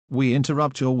We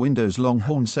interrupt your Windows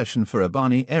Longhorn session for a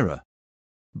Barney error.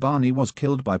 Barney was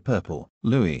killed by Purple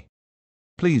Louie.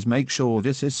 Please make sure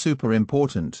this is super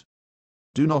important.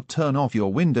 Do not turn off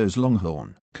your Windows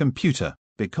Longhorn computer,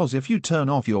 because if you turn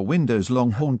off your Windows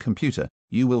Longhorn computer,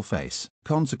 you will face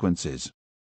consequences.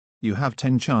 You have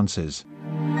 10 chances.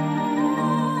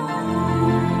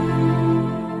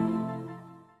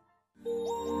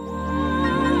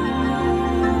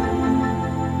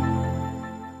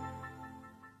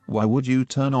 Why would you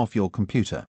turn off your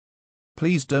computer?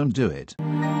 Please don't do it.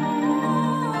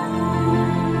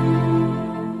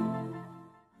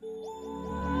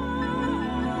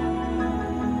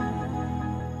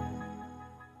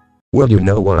 Well, you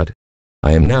know what?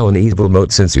 I am now in evil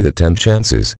mode. Since you had 10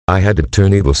 chances, I had to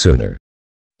turn evil sooner.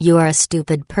 You are a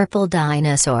stupid purple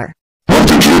dinosaur. What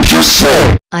did you just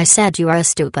say? I said you are a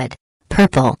stupid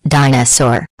purple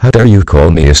dinosaur. How dare you call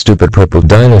me a stupid purple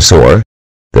dinosaur?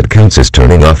 That counts as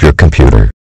turning off your computer.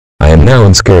 I am now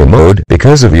in scary mode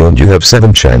because of you, and you have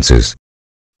 7 chances.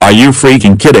 Are you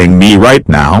freaking kidding me right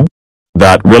now?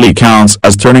 That really counts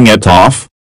as turning it off?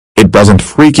 It doesn't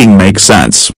freaking make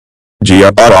sense.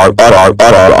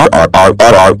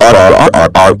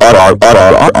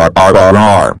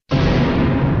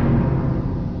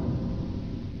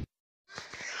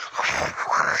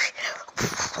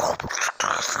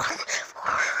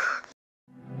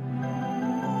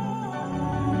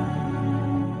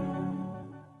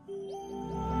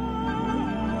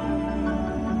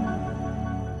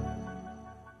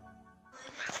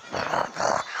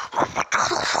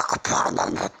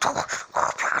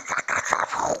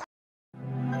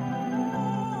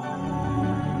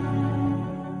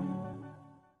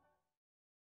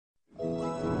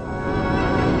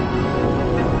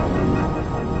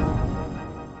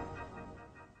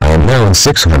 Now in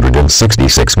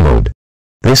 666 mode.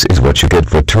 This is what you get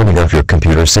for turning off your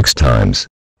computer 6 times.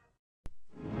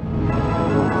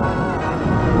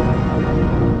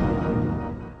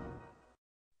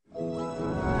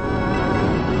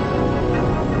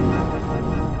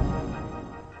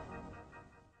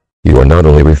 You are not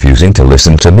only refusing to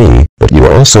listen to me, but you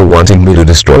are also wanting me to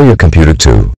destroy your computer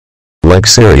too. Like,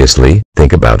 seriously,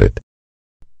 think about it.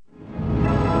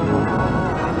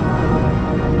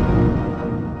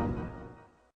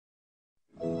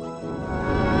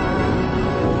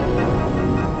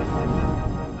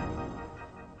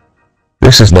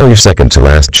 This is now your second to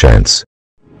last chance.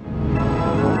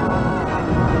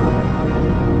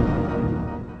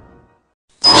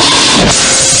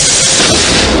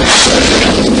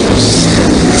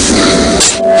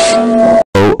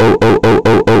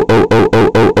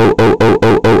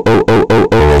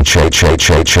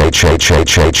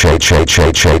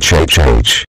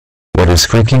 What is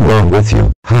freaking wrong with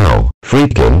you? How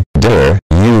freaking dare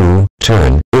you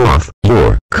turn off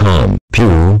your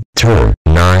computer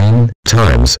 9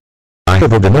 times? I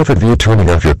have had enough of you turning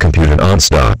off your computer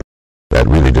non-stop. That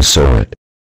really does so it.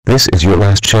 This is your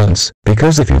last chance,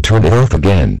 because if you turn it off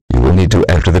again, you will need to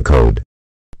enter the code.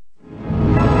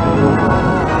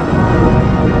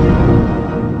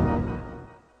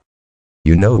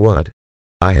 You know what?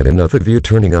 I had enough of you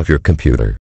turning off your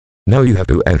computer. Now you have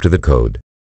to enter the code.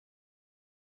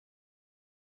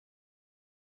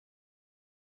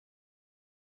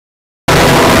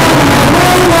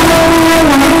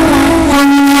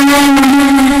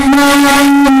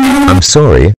 I'm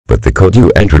sorry, but the code you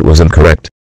entered was incorrect.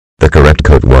 The correct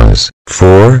code was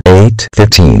 4, 8,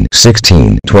 15,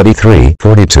 16, 23,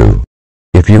 42.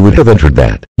 If you would have entered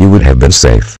that, you would have been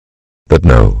safe. But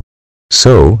no.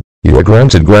 So, you are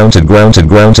grounded for 9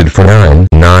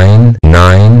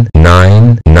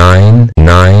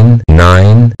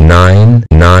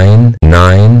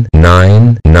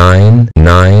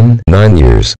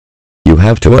 years. You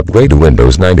have to upgrade to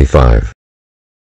Windows 95.